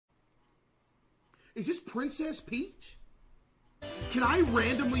Is this Princess Peach? Can I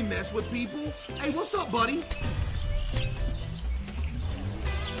randomly mess with people? Hey, what's up, buddy?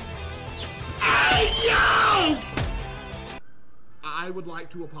 Hey, yo! I would like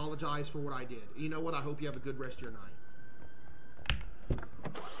to apologize for what I did. You know what? I hope you have a good rest of your night.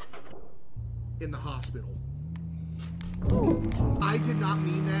 In the hospital. I did not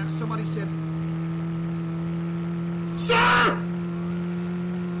mean that. Somebody said... Sir!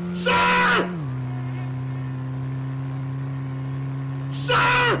 Sir!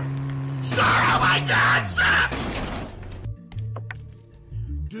 Sir! Sir! Oh my God, sir!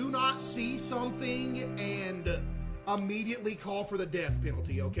 Do not see something and immediately call for the death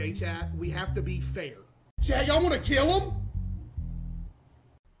penalty, okay, chat? We have to be fair. Chat, y'all want to kill him?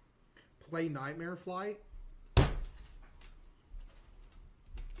 Play Nightmare Flight?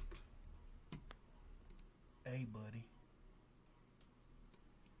 Hey, buddy.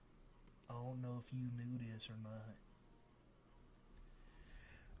 I don't know if you knew this or not,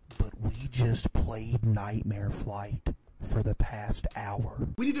 but we just played Nightmare Flight for the past hour.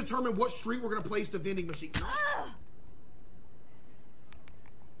 We need to determine what street we're going to place the vending machine.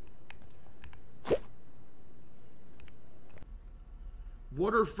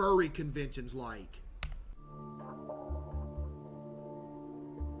 What are furry conventions like?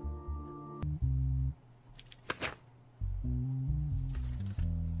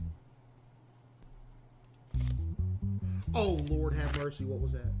 Oh, Lord have mercy. What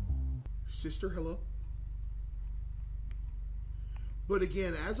was that? Sister, hello? But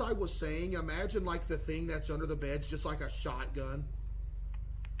again, as I was saying, imagine like the thing that's under the bed's just like a shotgun.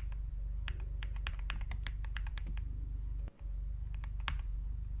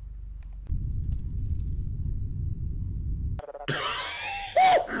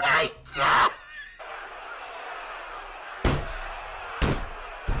 Oh my God!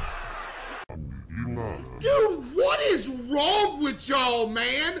 Dude, what is wrong with y'all,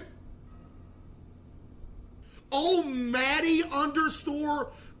 man? Oh, Maddie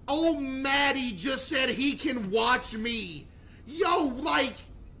underscore, oh, Maddie just said he can watch me. Yo, like,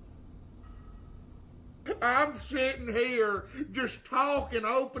 I'm sitting here just talking,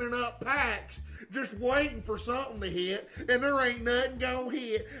 opening up packs, just waiting for something to hit, and there ain't nothing gonna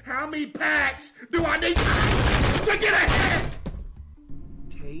hit. How many packs do I need to get ahead?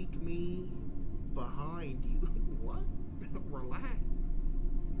 Take me behind you. What? Relax.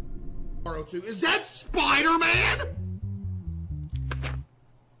 R02. Is that Spider-Man?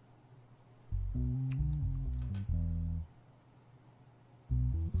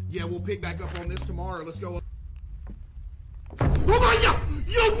 Yeah, we'll pick back up on this tomorrow. Let's go. Oh my God!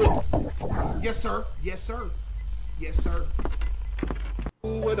 Yo! Yes, sir. Yes, sir. Yes, sir.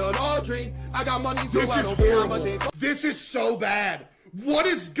 With an all drink, I got money. This is horrible. This is so bad. What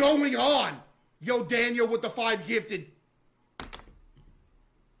is going on? Yo, Daniel with the 5 gifted.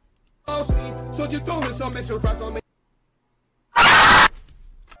 So just go with some extra fries on me.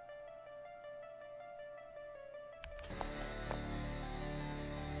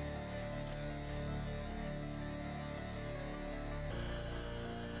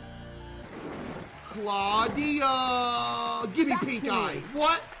 Claudia, give me pink eye.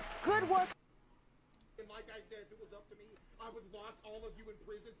 What? Good work. And like I said, if it was up to me, I would lock all of you in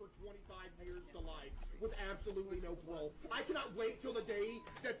prison for 25 years to life with absolutely no parole. I cannot wait till the day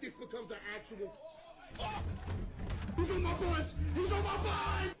that this becomes an actual... Oh! He's on my buns! He's on my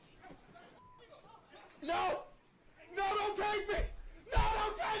buns! No! No, don't take me! No,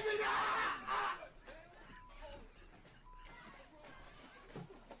 don't take me! Ah!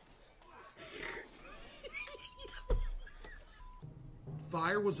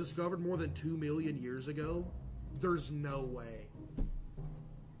 Fire was discovered more than 2 million years ago? There's no way.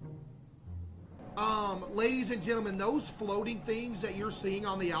 Ladies and gentlemen, those floating things that you're seeing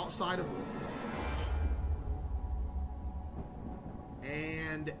on the outside of...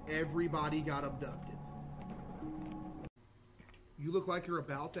 And everybody got abducted. You look like you're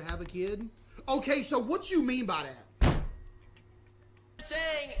about to have a kid? Okay, so what you mean by that?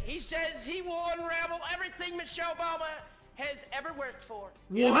 Saying he says he will unravel everything Michelle Obama has ever worked for.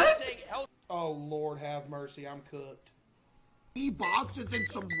 What? Oh, Lord have mercy, I'm cooked. 3 boxes and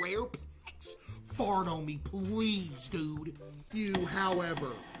some rare packs? Fart on me, please, dude. You,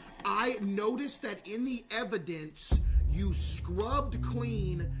 however, I noticed that in the evidence, you scrubbed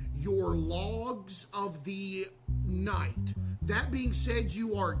clean your logs of the night. That being said,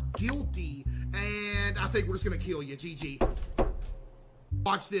 you are guilty, and I think we're just gonna kill you, GG.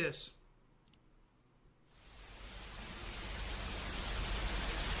 Watch this.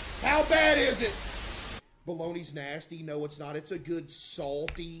 How bad is it? Bologna's nasty. No, it's not. It's a good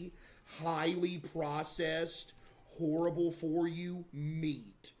salty highly processed, horrible for you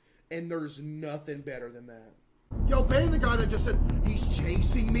meat. And there's nothing better than that. Yo, bang the guy that just said, he's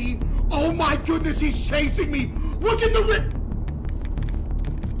chasing me. Oh my goodness, he's chasing me. Look at the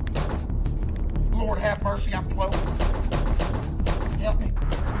Lord have mercy, I'm floating. Help me.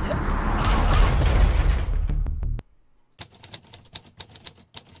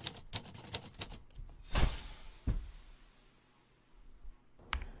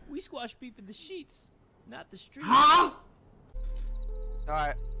 We squash beef in the sheets, not the streets. Huh?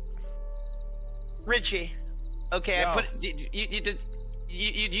 Alright. Richie. Okay, Yo. I put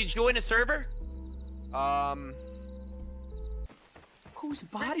you join a server? Whose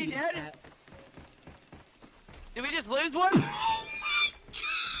body Ricky, is Dad? that? Did we just lose one?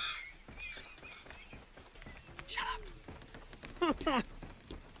 Shut up.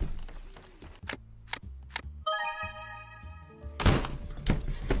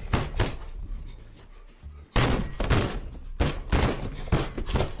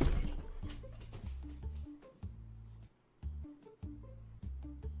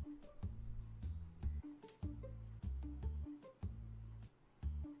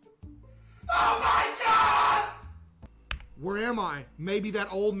 Oh my God! Where am I? Maybe that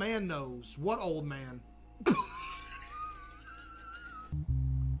old man knows. What old man?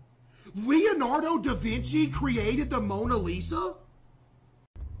 Leonardo da Vinci created the Mona Lisa?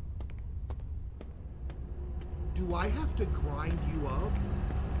 Do I have to grind you up?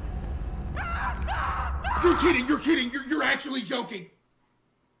 You're kidding, you're kidding, you're actually joking.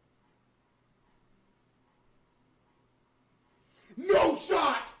 No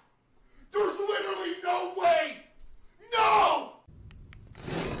shot! There's literally no way! No!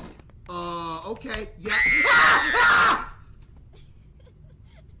 Okay, yeah.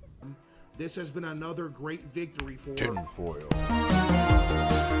 This has been another great victory for Tinfoil. He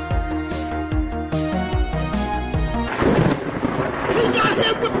got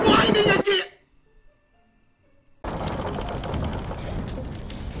hit with lightning again!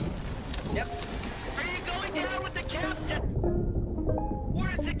 Yep. Are you going down with the captain? Or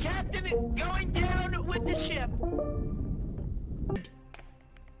is the captain going down with the ship?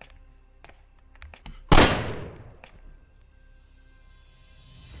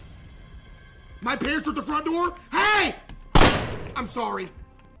 My parents are at the front door? Hey! I'm sorry.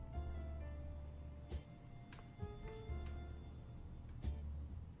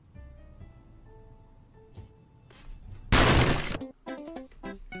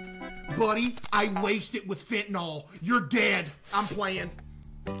 Buddy, I laced it with fentanyl. You're dead. I'm playing.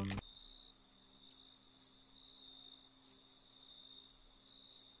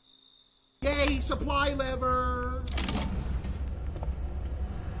 Yay, supply lever.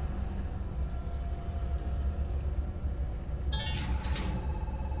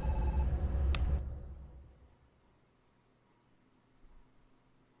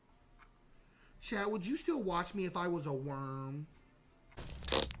 Chad, would you still watch me if I was a worm?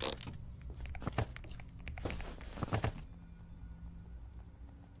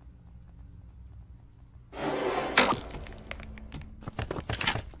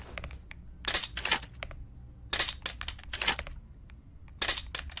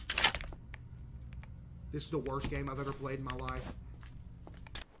 This is the worst game I've ever played in my life.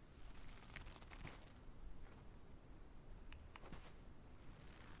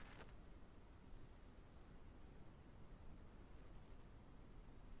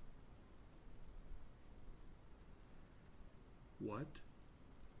 What?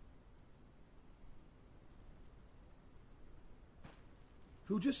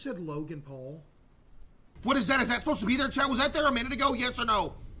 Who just said Logan Paul? What is that? Is that supposed to be there, Chad? Was that there a minute ago? Yes or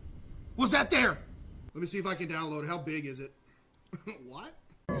no? Was that there? Let me see if I can download it. How big is it? What?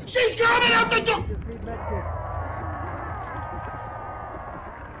 She's coming out the door!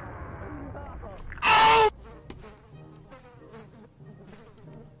 Oh!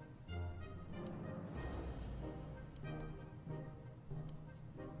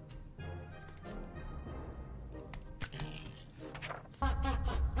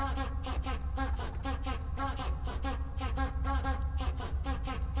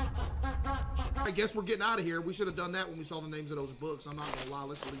 I guess we're getting out of here. We should have done that when we saw the names of those books. I'm not gonna lie.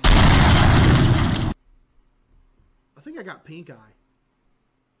 Let's leave. I think I got pink eye.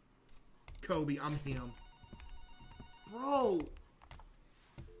 Kobe, I'm him. Bro.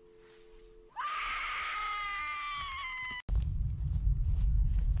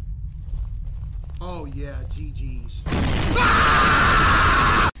 Oh yeah, GG's.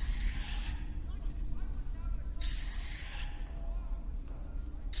 Ah!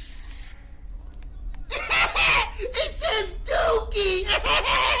 It says Dookie!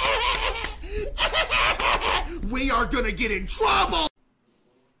 we are gonna get in trouble!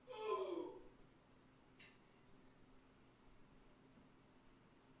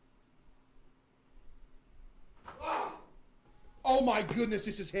 Oh my goodness,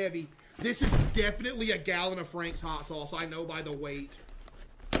 this is heavy. This is definitely a gallon of Frank's hot sauce. I know by the weight.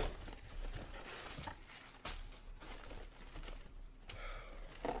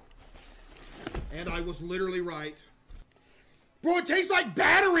 And I was literally right. Bro, it tastes like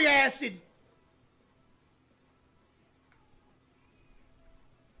battery acid.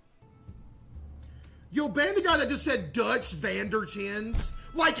 Yo, ban the guy that just said Dutch Vanderchins.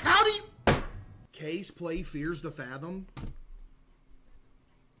 Like, how do you... Case play fears the fathom.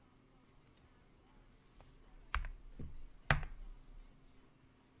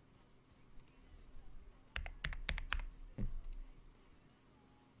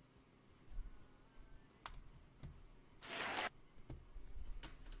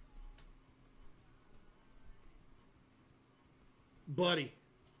 Buddy,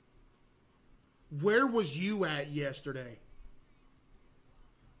 where was you at yesterday?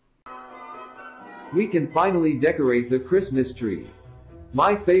 We can finally decorate the Christmas tree.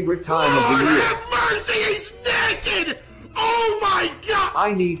 My favorite time of the year. Have mercy, he's naked! Oh my god!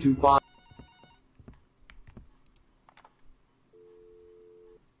 I need to find...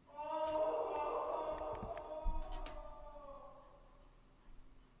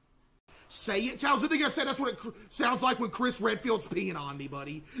 Say it, Charles. I think I said that's what it sounds like when Chris Redfield's peeing on me,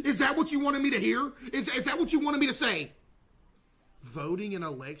 buddy. Is that what you wanted me to hear? Is that what you wanted me to say? Voting and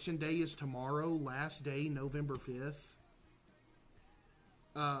election day is tomorrow, last day, November 5th.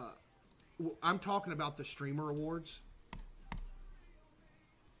 I'm talking about the Streamer Awards.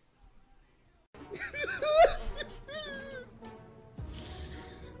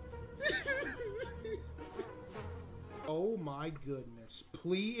 Oh my goodness.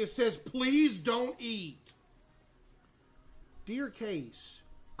 Please, it says, please don't eat. Dear Case,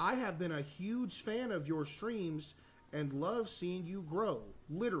 I have been a huge fan of your streams and love seeing you grow.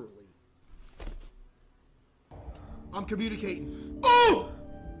 Literally. I'm communicating. Oh!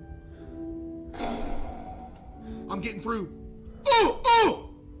 I'm getting through. Oh! Oh!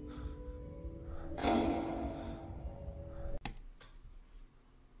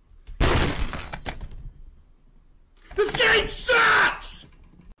 This game sucks!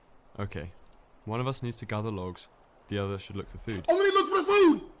 Okay. One of us needs to gather logs. The other should look for food. Oh, let me look for the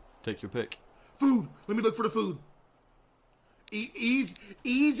food! Take your pick. Food. Let me look for the food.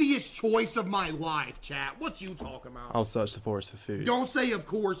 Easiest choice of my life, chat. What you talking about? I'll search the forest for food. Don't say of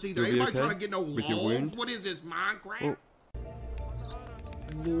course either. You'll be Anybody okay? trying to get no With your logs? wound? What is this, Minecraft? Oh.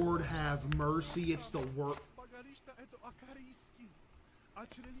 Lord have mercy, it's the work.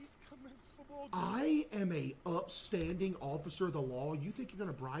 I am a upstanding officer of the law. You think you're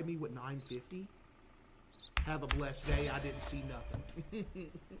gonna bribe me with $9.50? Have a blessed day. I didn't see nothing.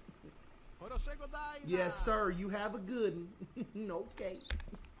 Yes, sir. You have a good one. Okay.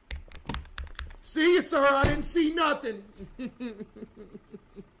 See you, sir. I didn't see nothing.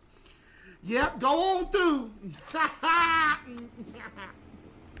 Yep, go on through.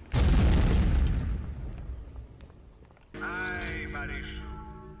 Ai, Mariszu,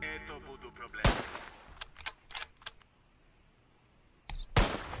 eto budu problem.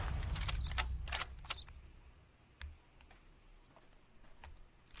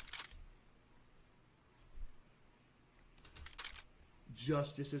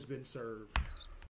 Justice has been served.